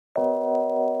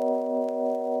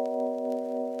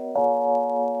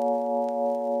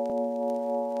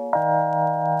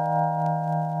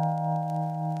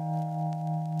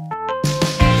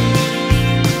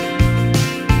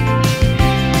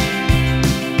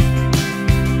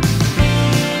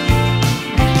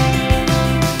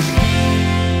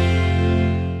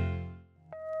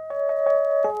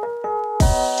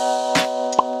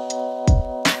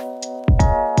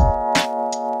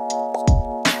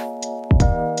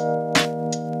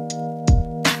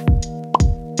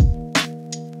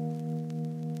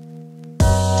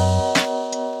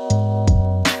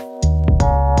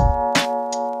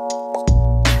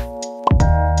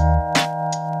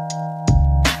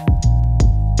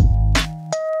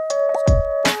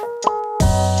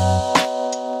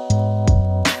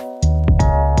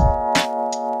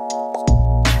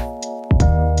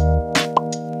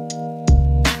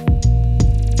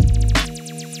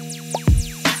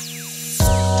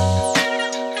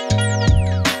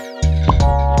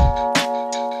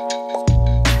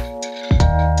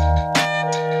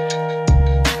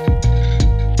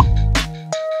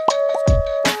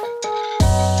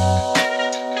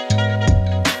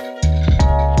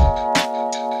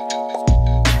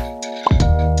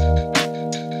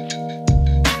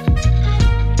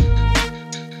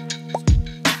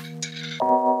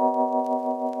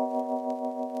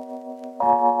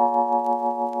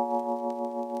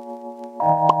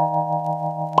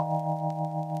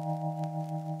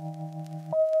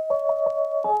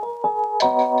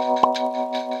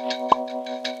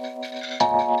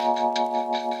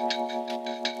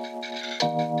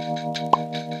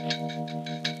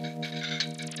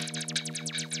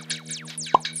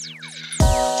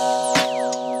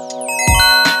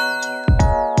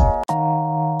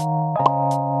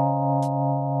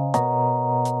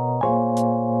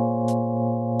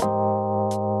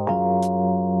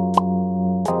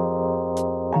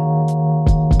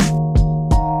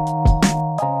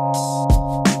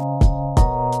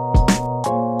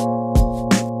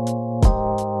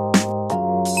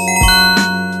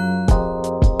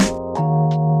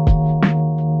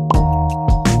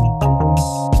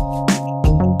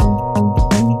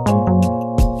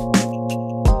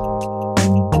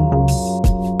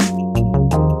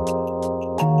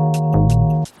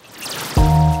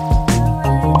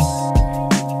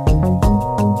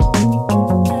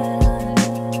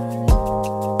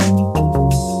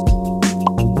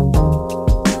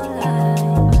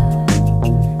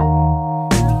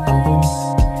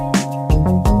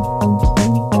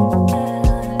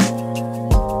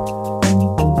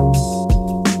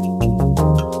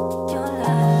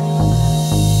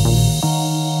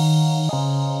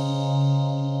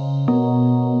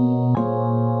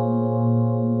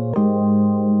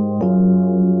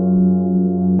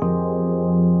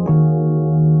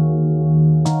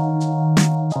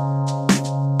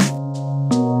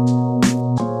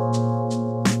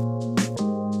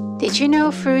Did you know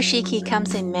furoshiki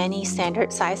comes in many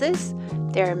standard sizes?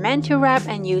 They are meant to wrap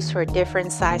and use for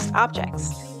different sized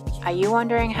objects. Are you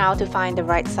wondering how to find the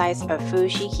right size of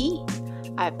furoshiki?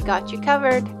 I've got you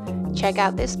covered. Check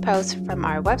out this post from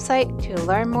our website to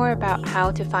learn more about how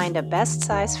to find the best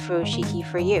size furoshiki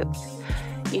for you.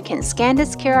 You can scan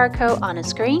this QR code on the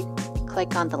screen,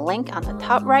 click on the link on the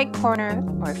top right corner,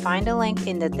 or find a link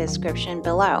in the description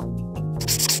below.